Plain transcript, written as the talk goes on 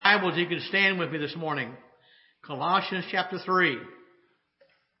Bibles, you can stand with me this morning. Colossians chapter 3.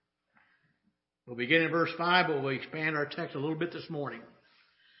 We'll begin in verse 5, but we'll expand our text a little bit this morning.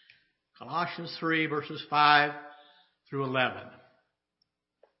 Colossians 3, verses 5 through 11.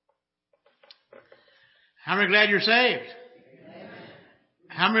 How many are glad you're saved? Amen.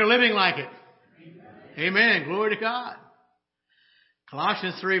 How many are living like it? Amen. Amen. Glory to God.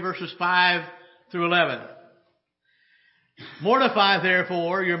 Colossians 3, verses 5 through 11. Mortify,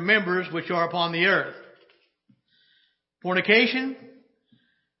 therefore, your members which are upon the earth: fornication,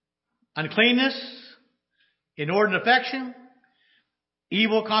 uncleanness, inordinate affection,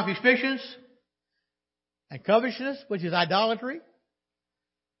 evil concupiscence, and covetousness, which is idolatry,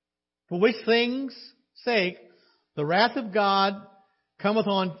 for which things' sake the wrath of God cometh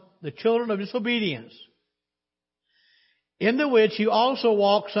on the children of disobedience, in the which you also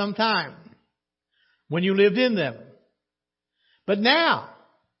walked sometime, when you lived in them. But now,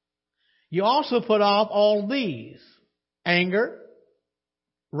 you also put off all these: anger,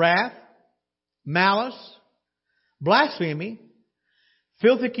 wrath, malice, blasphemy,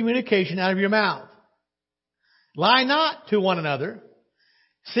 filthy communication out of your mouth. Lie not to one another,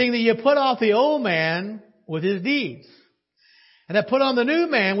 seeing that you put off the old man with his deeds, and have put on the new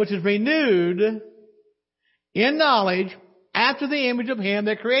man, which is renewed in knowledge after the image of him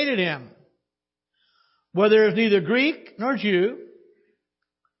that created him, where there is neither Greek nor Jew,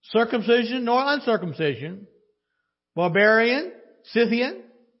 circumcision nor uncircumcision, barbarian, Scythian,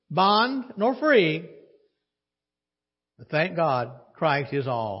 bond nor free, but thank God, Christ is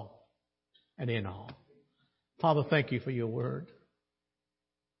all and in all. Father, thank you for your word.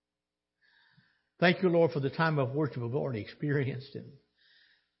 Thank you, Lord, for the time of worship we've already experienced, and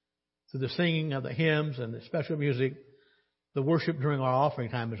through the singing of the hymns and the special music, the worship during our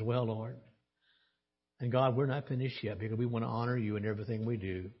offering time as well, Lord. And God, we're not finished yet, because we want to honor you in everything we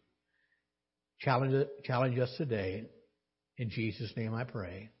do. Challenge us today. In Jesus' name I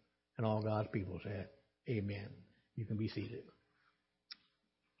pray. And all God's people said, amen. You can be seated.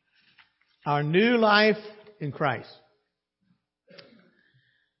 Our new life in Christ.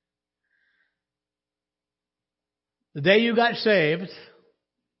 The day you got saved,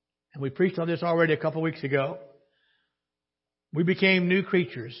 and we preached on this already a couple weeks ago, we became new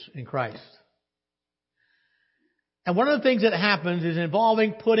creatures in Christ. And one of the things that happens is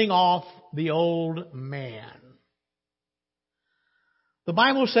involving putting off the old man. The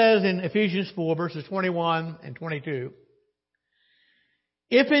Bible says in Ephesians 4, verses 21 and 22,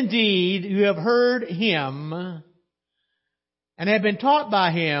 if indeed you have heard him and have been taught by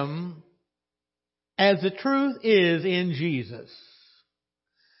him, as the truth is in Jesus,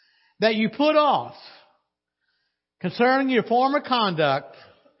 that you put off, concerning your former conduct,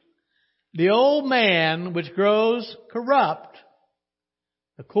 the old man which grows corrupt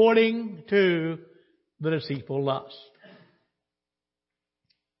according to the deceitful lust.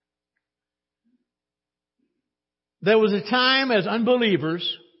 There was a time as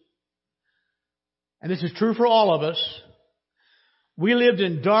unbelievers, and this is true for all of us, we lived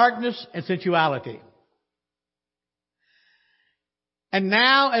in darkness and sensuality. And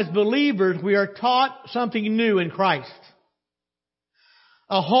now as believers, we are taught something new in Christ.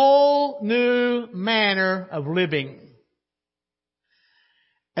 A whole new manner of living.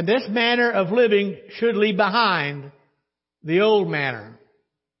 And this manner of living should leave behind the old manner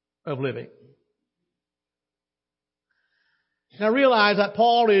of living. Now realize that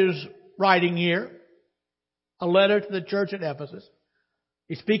Paul is writing here a letter to the church at Ephesus.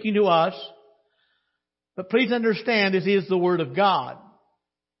 He's speaking to us. But please understand, this is the Word of God.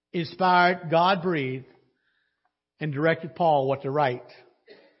 Inspired, God-breathed, and directed Paul what to write.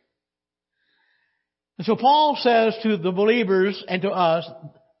 And so Paul says to the believers and to us,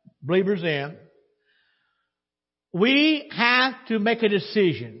 believers in, we have to make a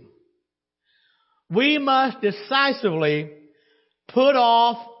decision. We must decisively put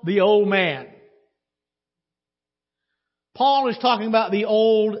off the old man. Paul is talking about the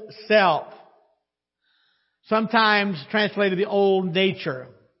old self. Sometimes translated the old nature.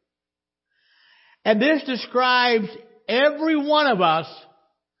 And this describes every one of us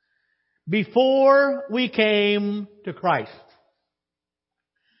before we came to Christ.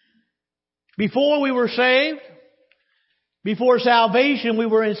 Before we were saved, before salvation, we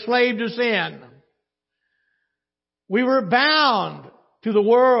were enslaved to sin. We were bound to the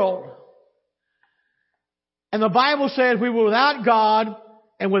world. And the Bible says we were without God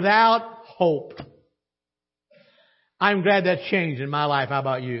and without hope. I'm glad that's changed in my life. How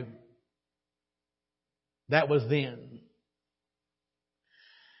about you? That was then.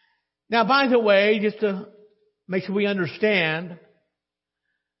 Now, by the way, just to make sure we understand,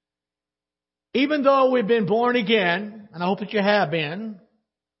 even though we've been born again, and I hope that you have been,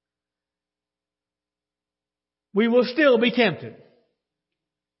 we will still be tempted.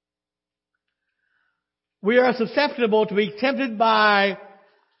 We are susceptible to be tempted by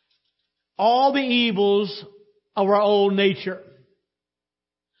all the evils of our old nature.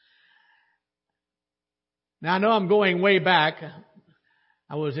 Now, I know I'm going way back.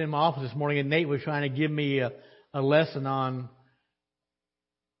 I was in my office this morning and Nate was trying to give me a lesson on...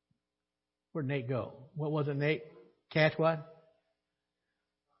 Where'd Nate go? What was it, Nate? Catch what?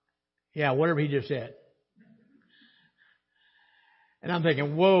 Yeah, whatever he just said. And I'm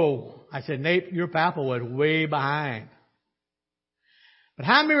thinking, whoa. I said, Nate, your papa was way behind. But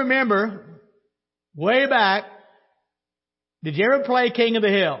how many remember, way back, did you ever play King of the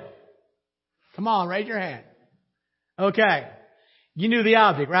Hill? Come on, raise your hand. Okay. You knew the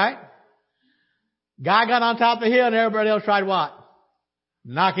object, right? Guy got on top of the hill and everybody else tried what?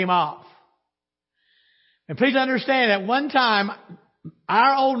 Knock him off. And please understand that one time,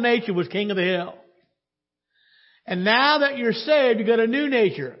 our old nature was king of the hill. And now that you're saved, you've got a new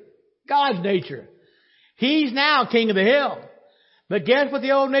nature. God's nature. He's now king of the hill. But guess what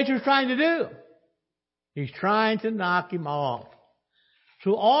the old nature is trying to do? He's trying to knock him off.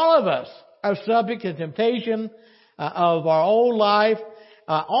 So all of us are subject to temptation of our old life.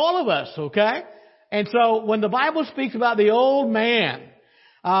 All of us, okay? And so when the Bible speaks about the old man,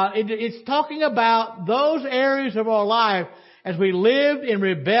 it's talking about those areas of our life as we lived in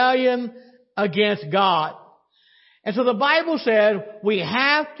rebellion against God. And so the Bible says we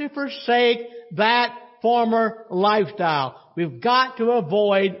have to forsake that former lifestyle. We've got to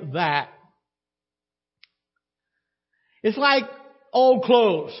avoid that. It's like old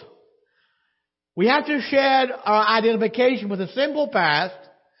clothes. We have to shed our identification with a simple past,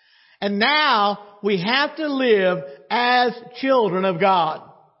 and now we have to live as children of God.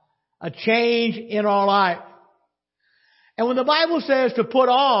 A change in our life. And when the Bible says to put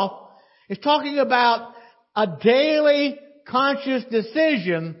off, it's talking about a daily conscious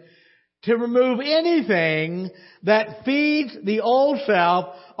decision to remove anything that feeds the old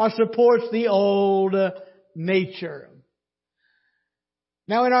self or supports the old nature.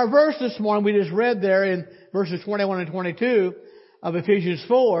 Now in our verse this morning, we just read there in verses 21 and 22 of Ephesians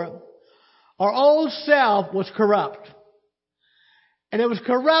 4, our old self was corrupt. And it was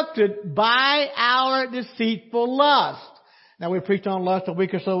corrupted by our deceitful lust. Now we preached on lust a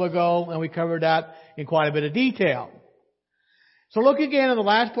week or so ago, and we covered that in quite a bit of detail. So look again in the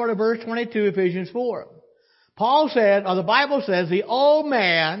last part of verse 22, Ephesians 4. Paul said, or the Bible says, the old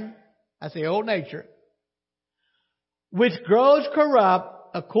man, that's the old nature, which grows corrupt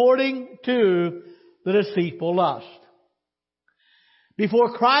according to the deceitful lust.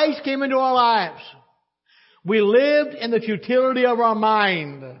 Before Christ came into our lives, we lived in the futility of our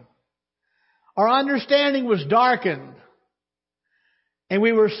mind. Our understanding was darkened. And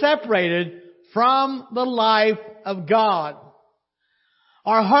we were separated from the life of God.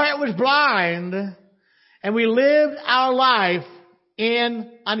 Our heart was blind. And we lived our life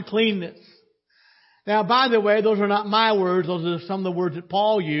in uncleanness. Now, by the way, those are not my words. Those are some of the words that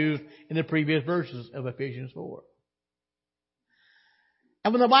Paul used in the previous verses of Ephesians 4.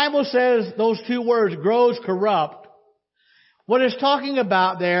 And when the Bible says those two words, grows corrupt, what it's talking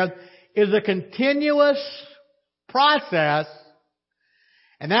about there is a continuous process,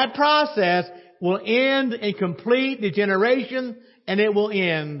 and that process will end in complete degeneration, and it will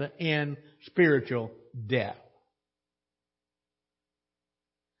end in spiritual death.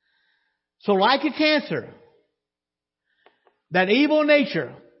 So like a cancer, that evil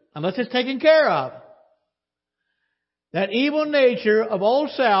nature, unless it's taken care of, that evil nature of old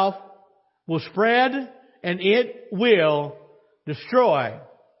self will spread and it will destroy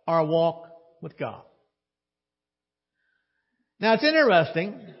our walk with God. Now it's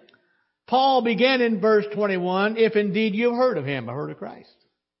interesting. Paul began in verse 21, if indeed you have heard of him, or heard of Christ.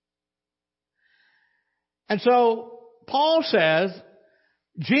 And so Paul says,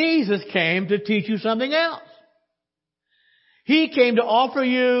 Jesus came to teach you something else. He came to offer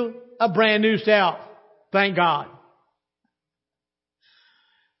you a brand new self. Thank God.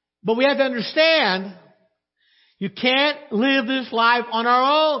 But we have to understand, you can't live this life on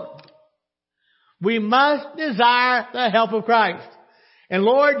our own. We must desire the help of Christ. And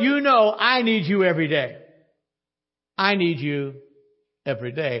Lord, you know I need you every day. I need you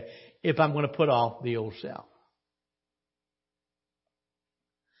every day if I'm going to put off the old self.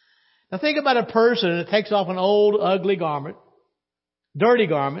 Now think about a person that takes off an old, ugly garment, dirty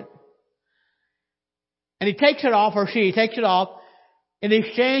garment, and he takes it off, or she takes it off, in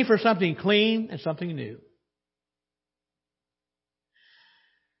exchange for something clean and something new.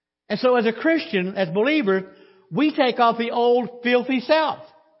 And so as a Christian, as believers, we take off the old filthy self.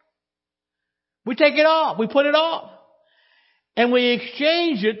 We take it off. We put it off. And we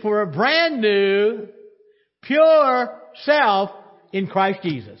exchange it for a brand new, pure self in Christ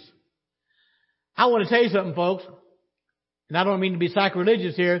Jesus. I want to tell you something, folks. And I don't mean to be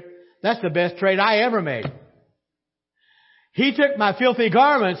sacrilegious here. That's the best trade I ever made. He took my filthy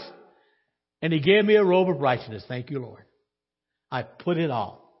garments and He gave me a robe of righteousness. Thank you, Lord. I put it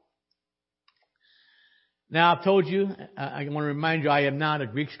off. Now, I've told you, I want to remind you, I am not a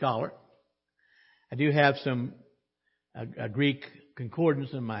Greek scholar. I do have a Greek concordance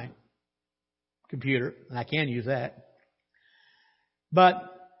in my computer, and I can use that. But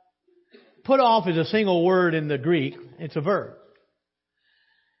put off is a single word in the Greek. It's a verb.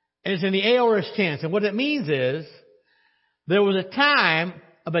 And it's in the aorist tense. And what it means is there was a time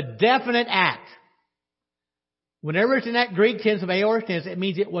of a definite act. Whenever it's in that Greek tense of aorist tense, it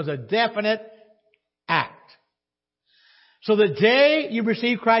means it was a definite act. So the day you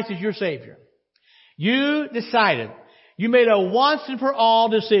received Christ as your Savior, you decided, you made a once and for all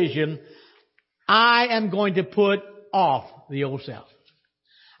decision, I am going to put off the old self.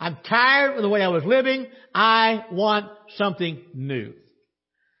 I'm tired of the way I was living. I want something new.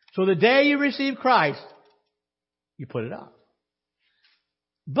 So the day you receive Christ, you put it off.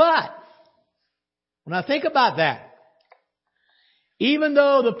 But when I think about that, even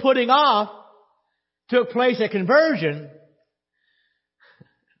though the putting off took place at conversion,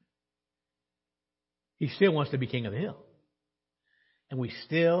 He still wants to be king of the hill. And we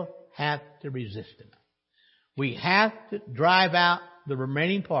still have to resist Him. We have to drive out the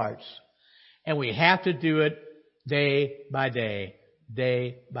remaining parts. And we have to do it day by day,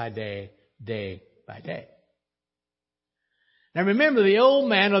 day by day, day by day. Now remember, the old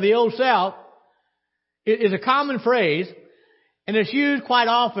man or the old self is a common phrase, and it's used quite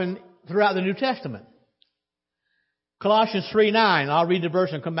often throughout the New Testament. Colossians 3:9. I'll read the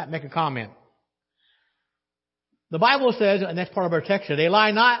verse and come back and make a comment. The Bible says, and that's part of our text today,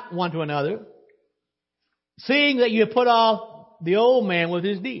 lie not one to another, seeing that you have put off the old man with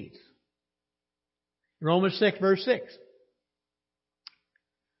his deeds. Romans 6, verse 6.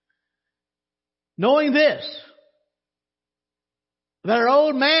 Knowing this, that our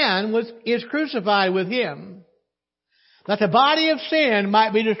old man is crucified with Him, that the body of sin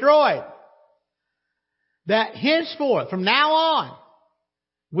might be destroyed, that henceforth, from now on,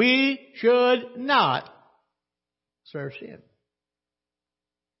 we should not serve sin.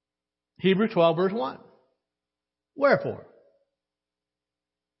 Hebrews 12, verse 1. Wherefore,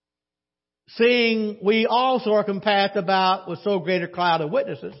 seeing we also are compassed about with so great a cloud of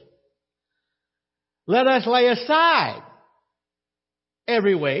witnesses, let us lay aside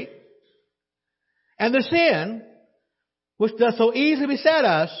every weight and the sin which doth so easily beset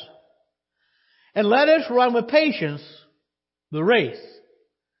us, and let us run with patience the race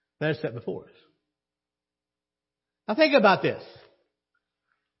that is set before us. Now think about this.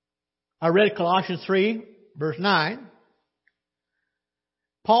 I read Colossians 3, verse 9.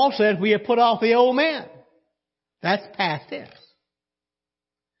 Paul says we have put off the old man. That's past tense.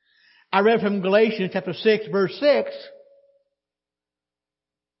 I read from Galatians chapter 6, verse 6.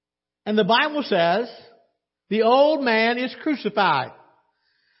 And the Bible says the old man is crucified.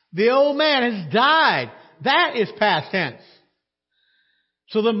 The old man has died. That is past tense.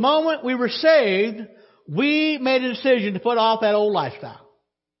 So the moment we were saved, we made a decision to put off that old lifestyle.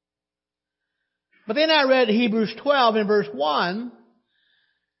 But then I read Hebrews 12 in verse 1.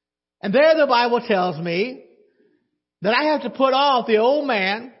 And there the Bible tells me that I have to put off the old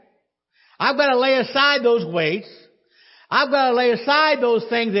man. I've got to lay aside those weights. I've got to lay aside those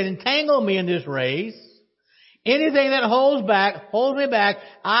things that entangle me in this race. Anything that holds me back,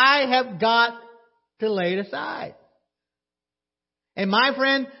 I have got to lay it aside. And my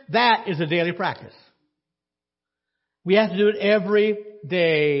friend, that is a daily practice. We have to do it every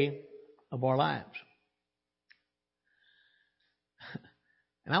day of our lives.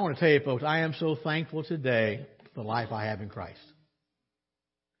 And I want to tell you, folks, I am so thankful today for the life I have in Christ.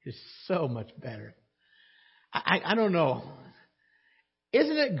 It's so much better. I don't know.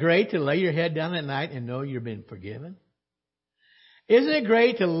 Isn't it great to lay your head down at night and know you've been forgiven? Isn't it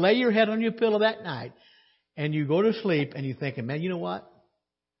great to lay your head on your pillow that night and you go to sleep and you're thinking, man, you know what?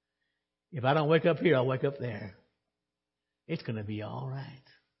 If I don't wake up here, I'll wake up there. It's going to be all right.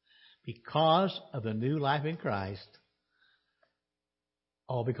 Because of the new life in Christ.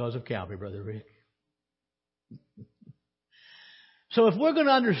 All because of Calvary, Brother Rick. So if we're going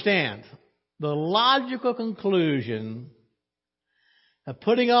to understand the logical conclusion of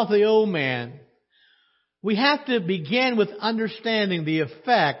putting off the old man, we have to begin with understanding the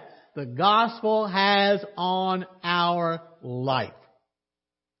effect the gospel has on our life.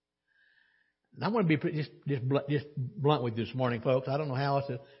 And I want to be just blunt with you this morning, folks. I don't know how else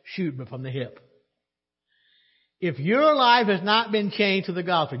to shoot but from the hip. If your life has not been changed to the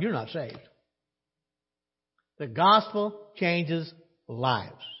gospel, you're not saved. The gospel changes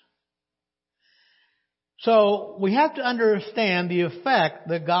lives. So we have to understand the effect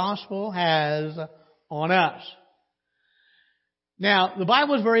the gospel has on us. Now, the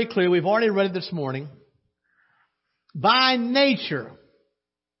Bible is very clear. We've already read it this morning. By nature,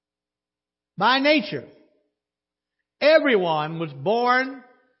 everyone was born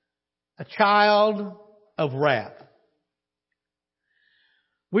a child of wrath.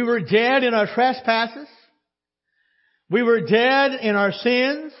 We were dead in our trespasses. We were dead in our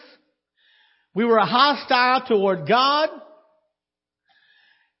sins. We were hostile toward God.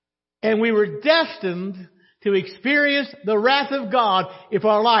 And we were destined to experience the wrath of God if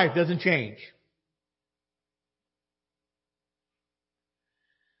our life doesn't change.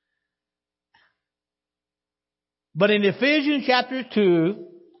 But in Ephesians chapter 2,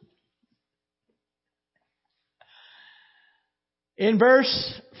 in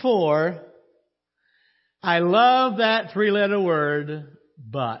verse 4, I love that three-letter word,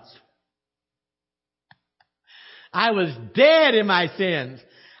 but. I was dead in my sins.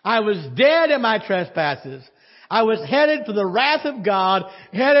 I was dead in my trespasses. I was headed for the wrath of God,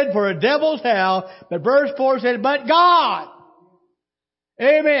 headed for a devil's hell. But verse 4 said, but God.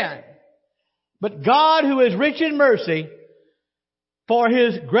 Amen. But God, who is rich in mercy, for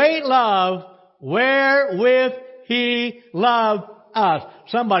His great love, wherewith He loved us.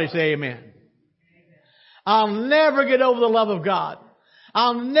 Somebody say amen. I'll never get over the love of God.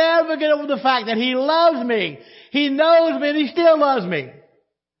 I'll never get over the fact that He loves me. He knows me and He still loves me.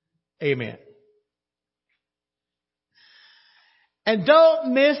 Amen. And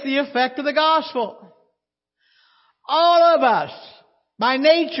don't miss the effect of the gospel. All of us, by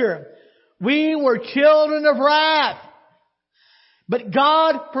nature, we were children of wrath. But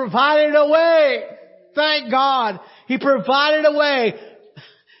God provided a way. Thank God. He provided a way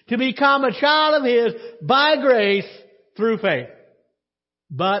to become a child of His by grace through faith.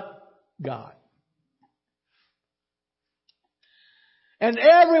 But God. And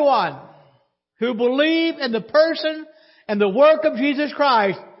everyone who believes in the person and the work of Jesus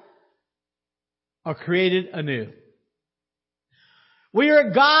Christ are created anew. We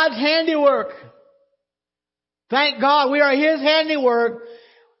are God's handiwork. Thank God we are His handiwork,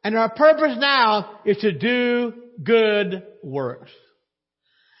 and our purpose now is to do good works.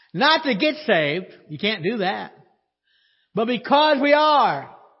 Not to get saved. You can't do that. But because we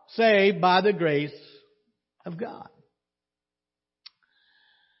are saved by the grace of God.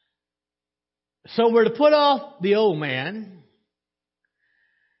 So we're to put off the old man.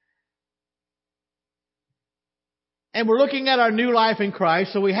 And we're looking at our new life in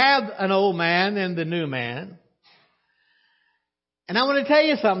Christ. So we have an old man and the new man. And I want to tell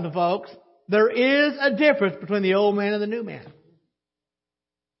you something, folks. There is a difference between the old man and the new man.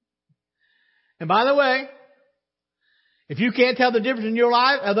 And by the way, if you can't tell the difference in your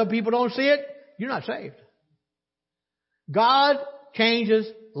life, other people don't see it, you're not saved. God changes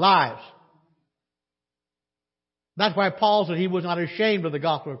lives. That's why Paul said he was not ashamed of the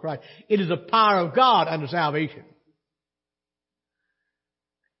gospel of Christ. It is the power of God unto salvation.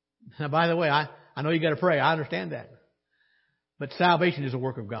 Now, by the way, I know you got to pray. I understand that. But salvation is a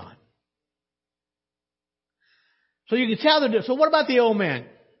work of God. So you can tell the difference. So what about the old man?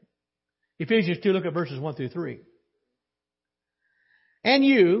 Ephesians 2, look at verses 1 through 3. And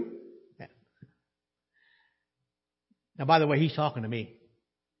you. Now, by the way, he's talking to me.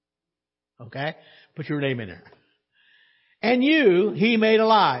 Okay? Put your name in there. And you, He made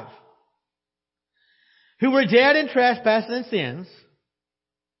alive, who were dead in trespasses and sins,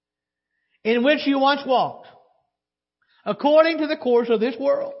 in which you once walked, according to the course of this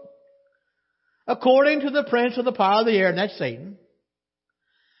world, according to the prince of the power of the air, and that's Satan,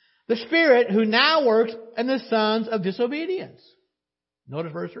 the spirit who now works in the sons of disobedience.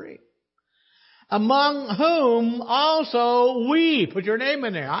 Notice verse 3. Among whom also we, put your name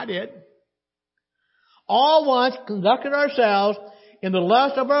in there, I did, all once conducted ourselves in the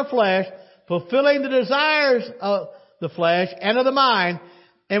lust of our flesh, fulfilling the desires of the flesh and of the mind,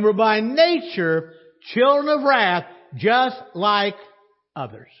 and were by nature children of wrath, just like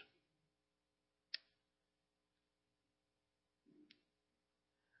others.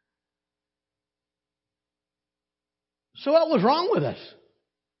 So what was wrong with us?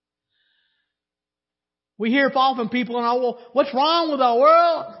 We hear often people in our world, what's wrong with our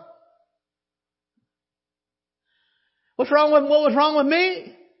world? What was wrong with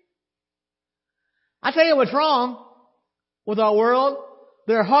me? I tell you what's wrong with our world.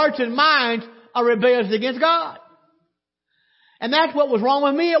 Their hearts and minds are rebellious against God. And that's what was wrong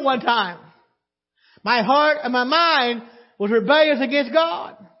with me at one time. My heart and my mind was rebellious against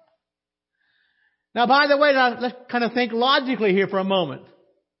God. Now, by the way, let's kind of think logically here for a moment.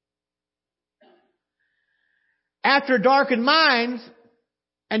 After darkened minds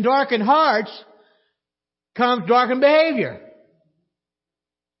and darkened hearts comes darkened behavior.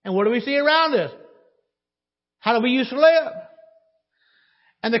 And what do we see around us? How do we used to live?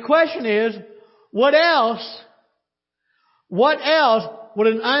 And the question is, what else would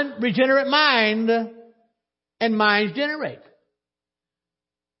an unregenerate mind and minds generate?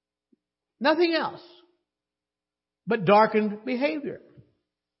 Nothing else but darkened behavior.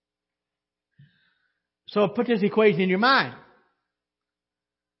 So put this equation in your mind.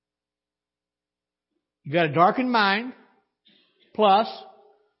 You got a darkened mind plus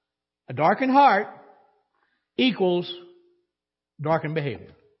a darkened heart equals darkened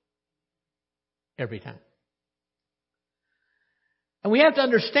behavior. Every time. And we have to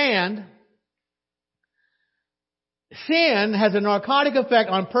understand sin has a narcotic effect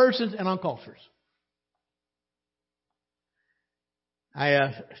on persons and on cultures.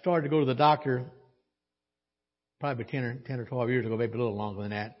 I started to go to the doctor probably 10 or 12 years ago, maybe a little longer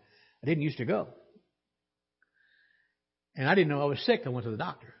than that. I didn't used to go. And I didn't know I was sick. I went to the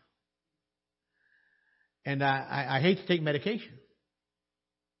doctor. And I hate to take medication.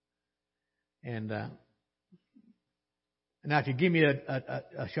 And now if you give me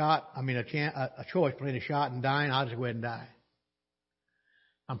a shot, a choice between a shot and dying, I'll just go ahead and die.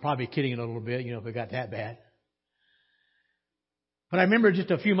 I'm probably kidding it a little bit, if it got that bad. But I remember just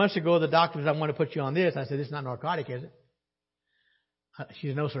a few months ago, the doctor said, I want to put you on this. I said, it's not narcotic, is it? She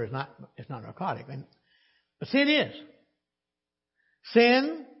said, no, sir, it's not narcotic. But sin is.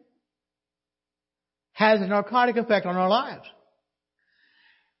 Sin has a narcotic effect on our lives.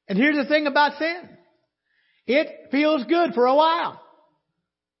 And here's the thing about sin. It feels good for a while.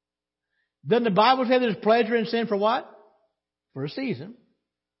 Doesn't the Bible say there's pleasure in sin for what? For a season.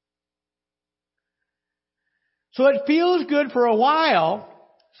 So it feels good for a while,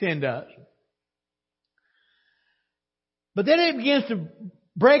 sin does. But then it begins to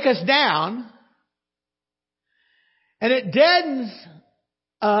break us down, and it deadens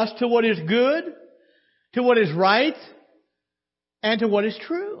us to what is good, to what is right, and to what is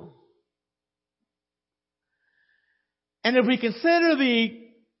true. And if we consider the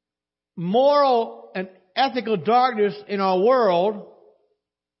moral and ethical darkness in our world,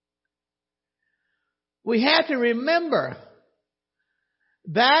 we have to remember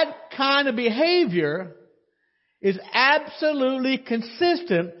that kind of behavior is absolutely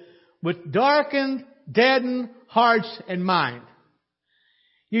consistent with darkened, deadened hearts and mind.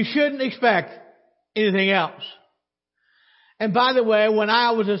 You shouldn't expect anything else. And by the way, when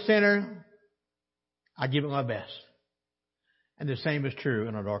I was a sinner, I give it my best. And the same is true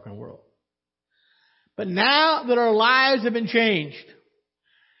in our darkened world. But now that our lives have been changed,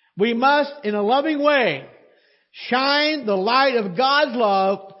 we must, in a loving way, shine the light of God's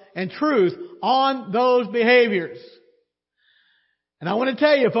love and truth on those behaviors. And I want to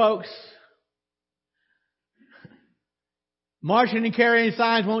tell you, folks, marching and carrying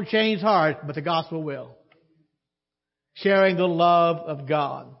signs won't change hearts, but the gospel will. Sharing the love of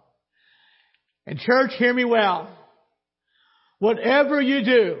God. And church, hear me well. Whatever you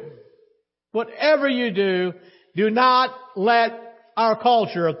do, do not let our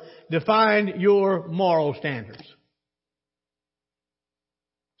culture define your moral standards.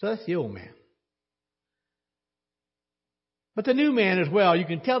 So that's the old man. But the new man as well, you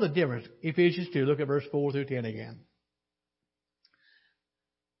can tell the difference. Ephesians 2, look at verse 4 through 10 again.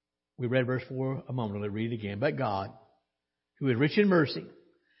 We read verse 4 a moment ago. Read it again. But God, who is rich in mercy,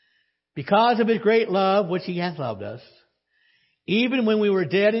 because of His great love which He hath loved us, even when we were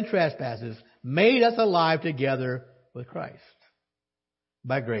dead in trespasses, made us alive together with Christ.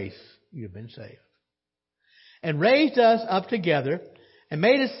 By grace you have been saved. And raised us up together and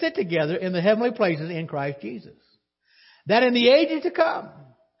made us sit together in the heavenly places in Christ Jesus. That in the ages to come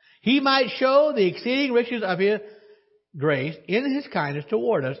He might show the exceeding riches of His grace in His kindness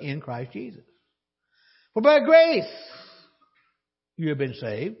toward us in Christ Jesus. For by grace you have been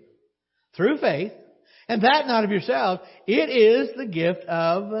saved through faith, and that not of yourselves. It is the gift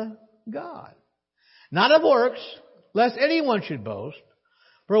of God. Not of works, lest anyone should boast.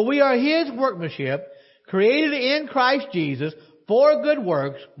 For we are His workmanship, created in Christ Jesus for good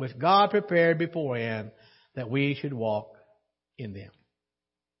works, which God prepared beforehand that we should walk in them.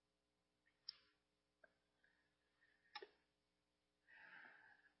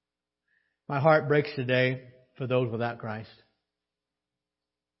 My heart breaks today for those without Christ.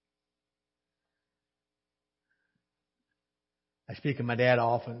 I speak of my dad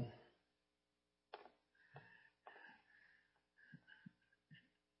often.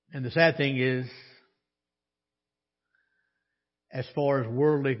 And the sad thing is, as far as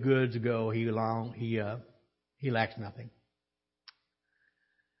worldly goods go, he lacks nothing.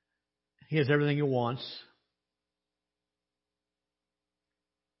 He has everything he wants.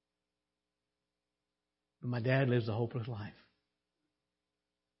 But my dad lives a hopeless life.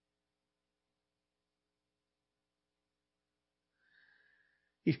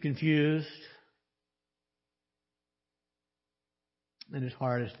 He's confused. And his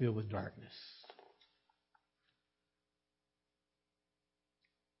heart is filled with darkness.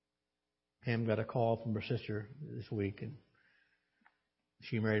 Pam got a call from her sister this week, and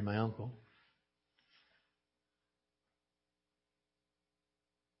she married my uncle.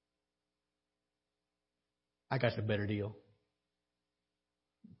 I got the better deal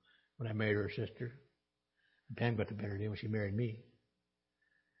when I married her sister. And Pam got the better deal when she married me.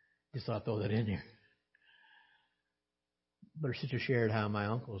 Just thought I'd throw that in there. But her sister shared how my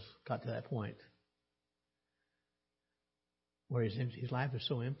uncle's got to that point where his life is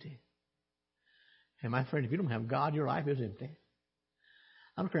so empty. And my friend, if you don't have God, your life is empty.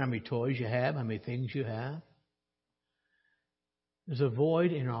 I don't care how many toys you have, how many things you have. There's a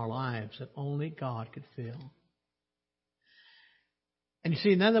void in our lives that only God could fill. And you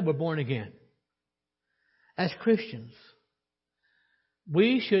see, now that we're born again, as Christians,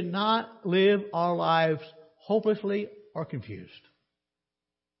 we should not live our lives hopelessly or confused.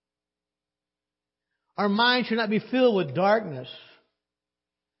 Our mind should not be filled with darkness.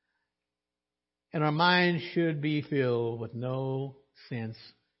 And our mind should be filled with no sense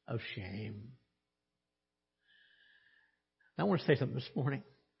of shame. I want to say something this morning.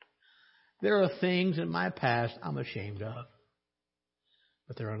 There are things in my past I'm ashamed of,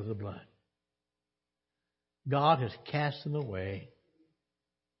 but they're under the blood. God has cast them away.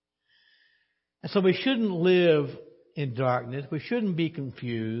 And so we shouldn't live in darkness. We shouldn't be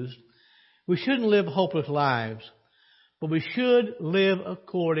confused. We shouldn't live hopeless lives. But we should live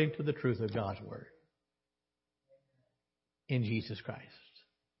according to the truth of God's Word in Jesus Christ.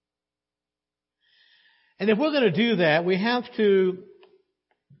 And if we're going to do that, we have to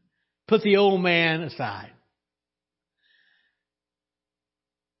put the old man aside.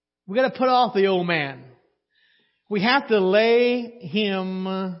 We've got to put off the old man. We have to lay him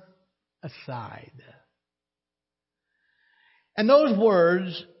aside. And those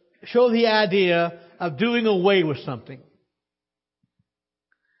words show the idea of doing away with something.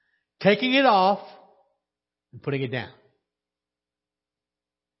 Taking it off and putting it down.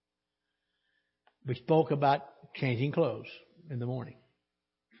 We spoke about changing clothes in the morning.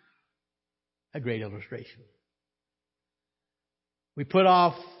 A great illustration. We put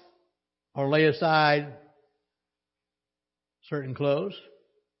off or lay aside certain clothes.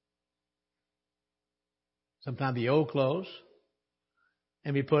 Sometimes the old clothes.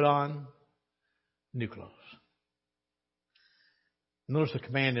 And we put on new clothes. Notice the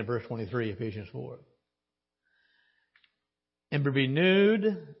command in verse 23, Ephesians 4. And be renewed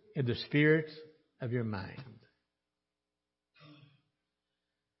in the spirit of your mind.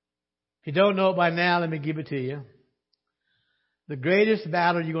 If you don't know it by now, let me give it to you. The greatest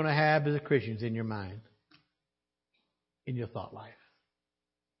battle you're going to have as a Christian is in your mind. In your thought life.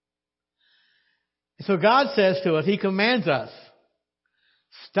 And so God says to us, He commands us,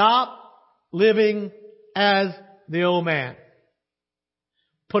 stop living as the old man.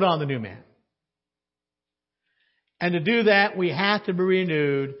 Put on the new man. And to do that, we have to be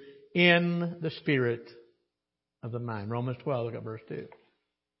renewed in the spirit of the mind. Romans 12, look at verse 2.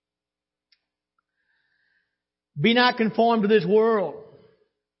 Be not conformed to this world,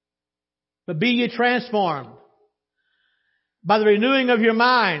 but be ye transformed by the renewing of your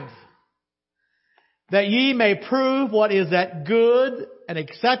mind, that ye may prove what is that good and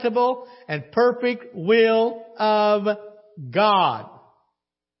acceptable and perfect will of God.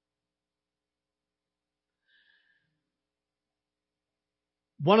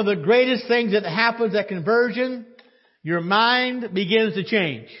 One of the greatest things that happens at conversion, your mind begins to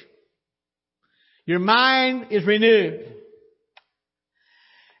change. Your mind is renewed.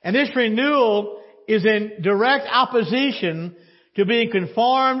 And this renewal is in direct opposition to being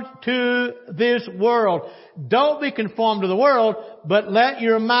conformed to this world. Don't be conformed to the world, but let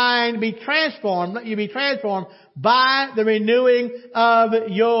your mind be transformed. Let you be transformed by the renewing of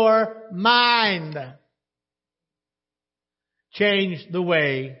your mind. Change the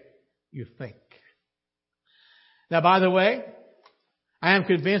way you think. Now, by the way, I am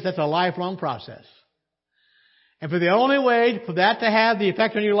convinced that's a lifelong process. And for the only way for that to have the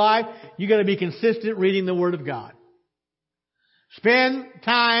effect on your life, you got to be consistent reading the Word of God. Spend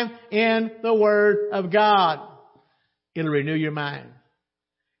time in the Word of God. It'll renew your mind.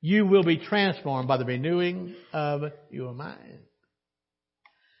 You will be transformed by the renewing of your mind.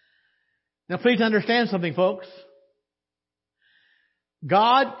 Now please understand something, folks.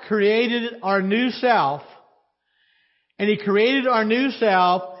 God created our new self, and He created our new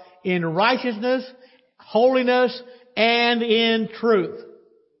self in righteousness, holiness, and in truth.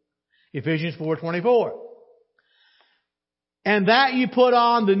 Ephesians 4:24. And that you put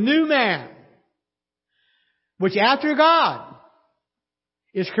on the new man, which after God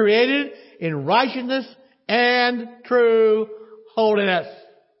is created in righteousness and true holiness.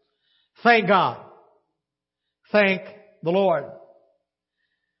 Thank God. Thank the Lord.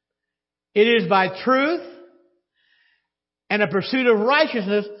 It is by truth and a pursuit of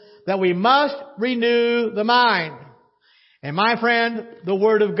righteousness that we must renew the mind. And my friend, the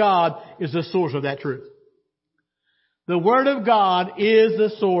Word of God is the source of that truth. The Word of God is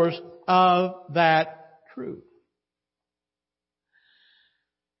the source of that truth.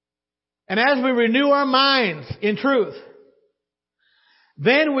 And as we renew our minds in truth,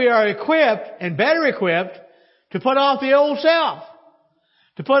 then we are equipped and better equipped to put off the old self,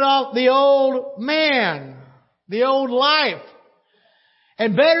 to put off the old man, the old life,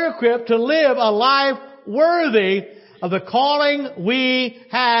 and better equipped to live a life worthy of the calling we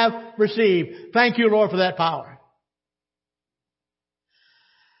have received. Thank you, Lord, for that power.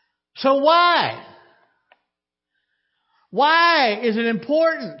 So why? Why is it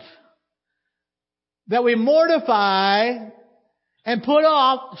important that we mortify and put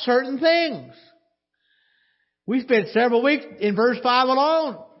off certain things? We spent several weeks in verse 5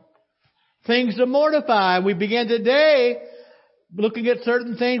 alone. Things to mortify. We began today looking at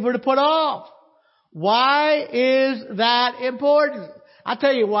certain things we're to put off. Why is that important? I'll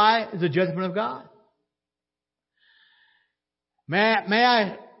tell you why. It's the judgment of God. May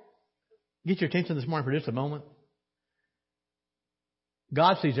I get your attention this morning for just a moment?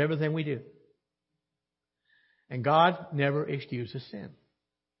 God sees everything we do. And God never excuses sin.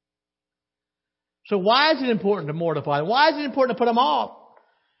 So why is it important to mortify? Why is it important to put them off?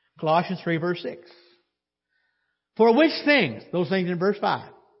 Colossians 3 verse 6. For which things, those things in verse 5.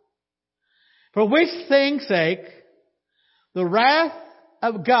 For which things' sake the wrath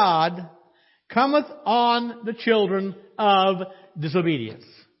of God cometh on the children of disobedience.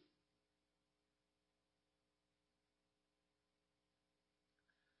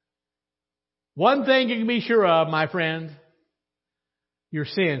 One thing you can be sure of, my friend, your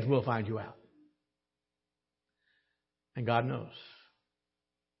sins will find you out. And God knows.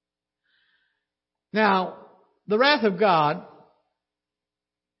 Now, the wrath of God,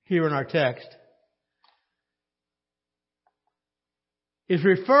 here in our text, is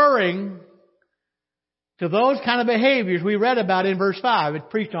referring to those kind of behaviors we read about in verse 5. It's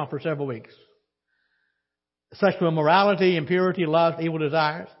preached on for several weeks. Sexual immorality, impurity, lust, evil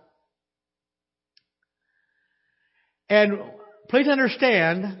desires. And please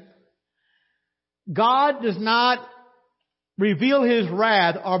understand, God does not reveal His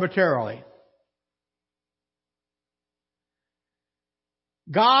wrath arbitrarily.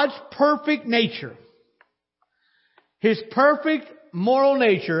 God's perfect nature, His perfect moral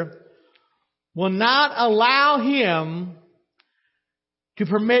nature, will not allow Him to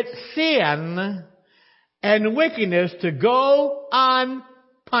permit sin and wickedness to go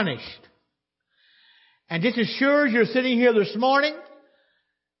unpunished. And just as sure as you're sitting here this morning,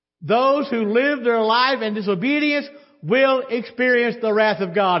 those who live their life in disobedience will experience the wrath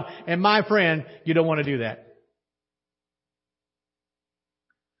of God. And my friend, you don't want to do that.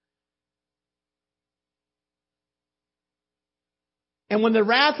 And when the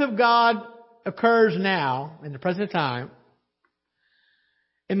wrath of God occurs now, in the present time,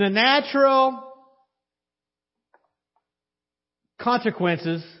 in the natural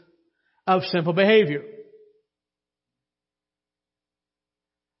consequences of simple behavior.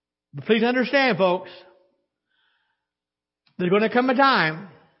 But please understand, folks, there's going to come a time,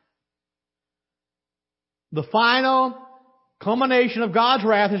 the final culmination of God's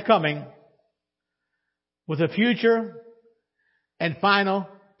wrath is coming with a future and final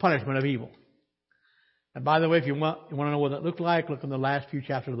punishment of evil. And by the way, if you want to know what that looked like, look in the last few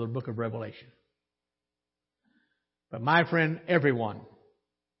chapters of the book of Revelation. But my friend, everyone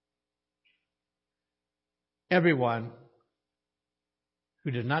who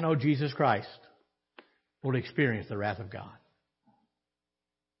does not know Jesus Christ will experience the wrath of God.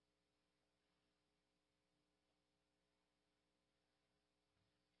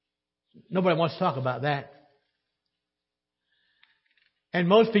 Nobody wants to talk about that. And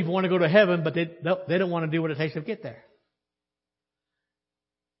most people want to go to heaven, but they don't want to do what it takes to get there.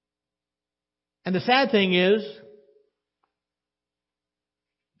 And the sad thing is,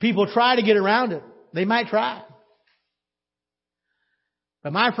 people try to get around it. They might try.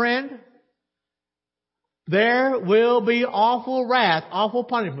 But my friend, there will be awful wrath, awful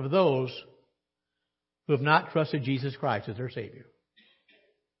punishment for those who have not trusted Jesus Christ as their Savior.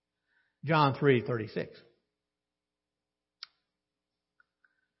 John 3:36.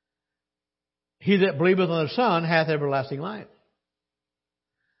 He that believeth on the Son hath everlasting life.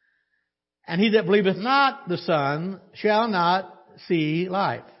 And he that believeth not the Son shall not see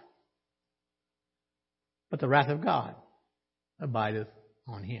life, but the wrath of God abideth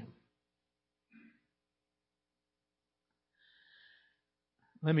on him.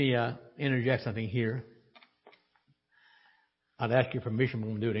 Let me interject something here. I'd ask your permission, but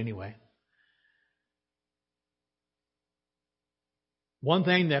I'm going to do it anyway. One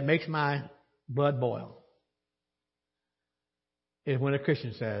thing that makes my blood boil is when a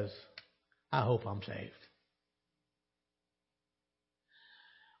Christian says, I hope I'm saved.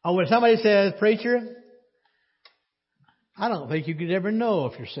 Or when somebody says, preacher, I don't think you could ever know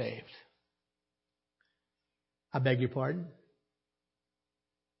if you're saved. I beg your pardon?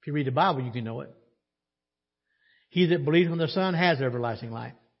 If you read the Bible, you can know it. He that believes on the Son has everlasting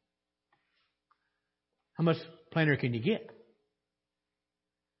life. How much plainer can you get?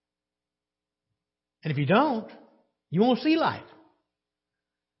 And if you don't, you won't see life.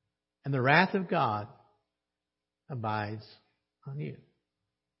 And the wrath of God abides on you.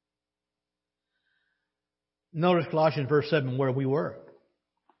 Notice Colossians verse 7 where we were.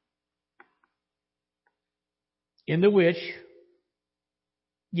 In the which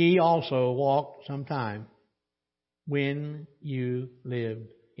ye also walked sometime when you lived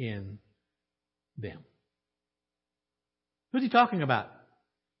in them. Who's he talking about?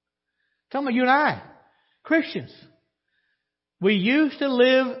 Talking about you and I, Christians. We used to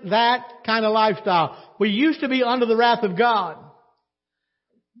live that kind of lifestyle. We used to be under the wrath of God.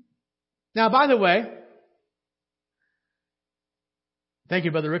 Now, by the way, thank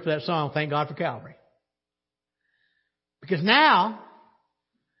you, Brother Rick, for that song, Thank God for Calvary. Because now,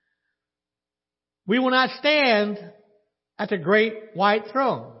 we will not stand at the great white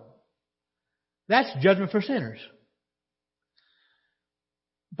throne. That's judgment for sinners.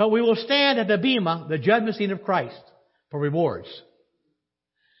 But we will stand at the bema, the judgment seat of Christ, for rewards.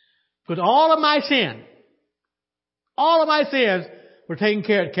 Because all of my sins were taken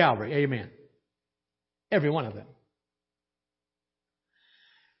care of at Calvary. Amen. Every one of them.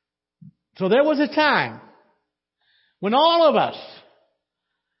 So there was a time when all of us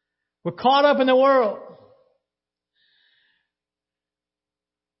were caught up in the world.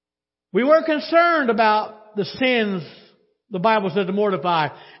 We weren't concerned about the sins the Bible said to mortify.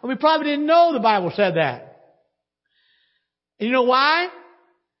 And we probably didn't know the Bible said that. And you know why?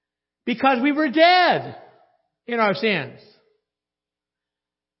 Because we were dead in our sins.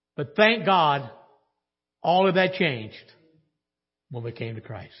 But thank God, all of that changed when we came to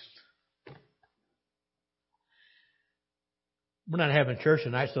Christ. We're not having church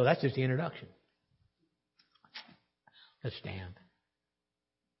tonight, so that's just the introduction. Let's stand.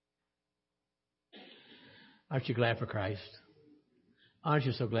 Aren't you glad for Christ? Aren't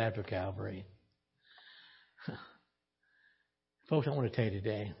you so glad for Calvary? Folks, I want to tell you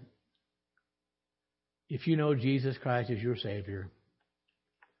today, if you know Jesus Christ as your Savior,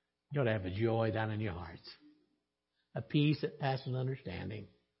 you ought to have a joy down in your hearts, a peace that passes understanding,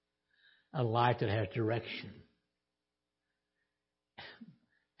 a life that has direction.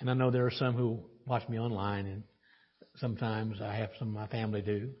 And I know there are some who watch me online, and sometimes I have some of my family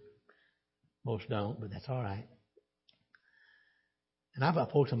do. Most don't, but that's all right. And I've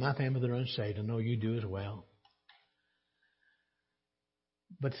got folks in my family that are unsaved. I know you do as well.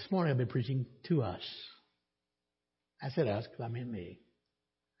 But this morning I've been preaching to us. I said us because I meant me.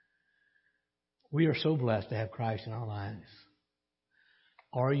 We are so blessed to have Christ in our lives.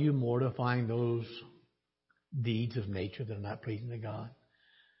 Are you mortifying those deeds of nature that are not pleasing to God?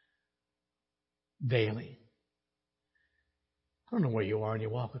 Daily. I don't know where you are in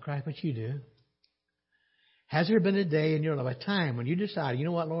your walk with Christ, but you do. Has there been a day in your life, a time when you decided, you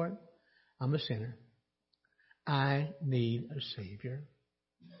know what, Lord? I'm a sinner. I need a Savior.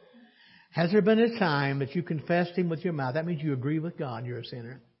 Has there been a time that you confessed Him with your mouth? That means you agree with God you're a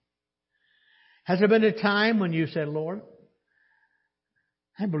sinner. Has there been a time when you said, Lord,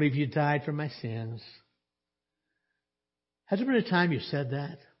 I believe you died for my sins? Has there been a time you said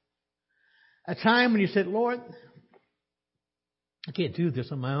that? A time when you said, Lord, I can't do this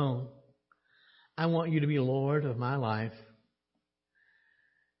on my own. I want you to be Lord of my life.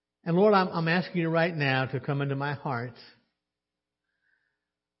 And Lord, I'm asking you right now to come into my heart.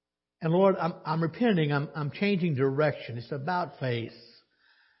 And Lord, I'm repenting. I'm changing direction. It's about faith.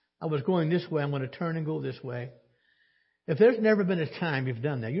 I was going this way. I'm going to turn and go this way. If there's never been a time you've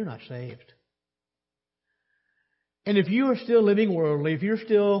done that, you're not saved. And if you are still living worldly, if you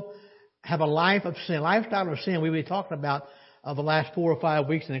still have a life of sin, lifestyle of sin, we've been talking about the last 4 or 5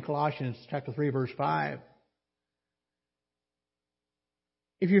 weeks in Colossians chapter 3, verse 5.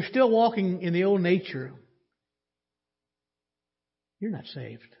 If you're still walking in the old nature, you're not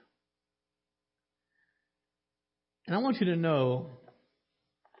saved. And I want you to know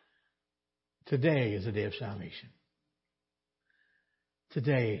today is a day of salvation.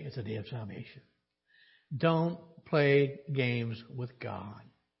 Today is a day of salvation. Don't play games with God.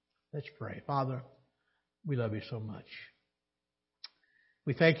 Let's pray. Father, we love you so much.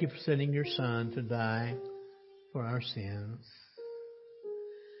 We thank you for sending your Son to die for our sins.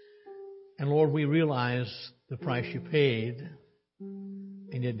 And Lord, we realize the price you paid,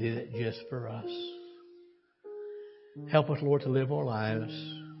 and you did it just for us. Help us, Lord, to live our lives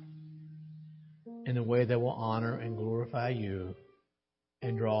in a way that will honor and glorify you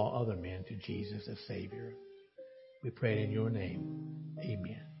and draw other men to Jesus as Savior. We pray in your name.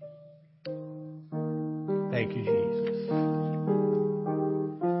 Amen. Thank you, Jesus.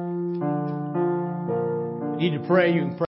 If you need to pray, you can pray.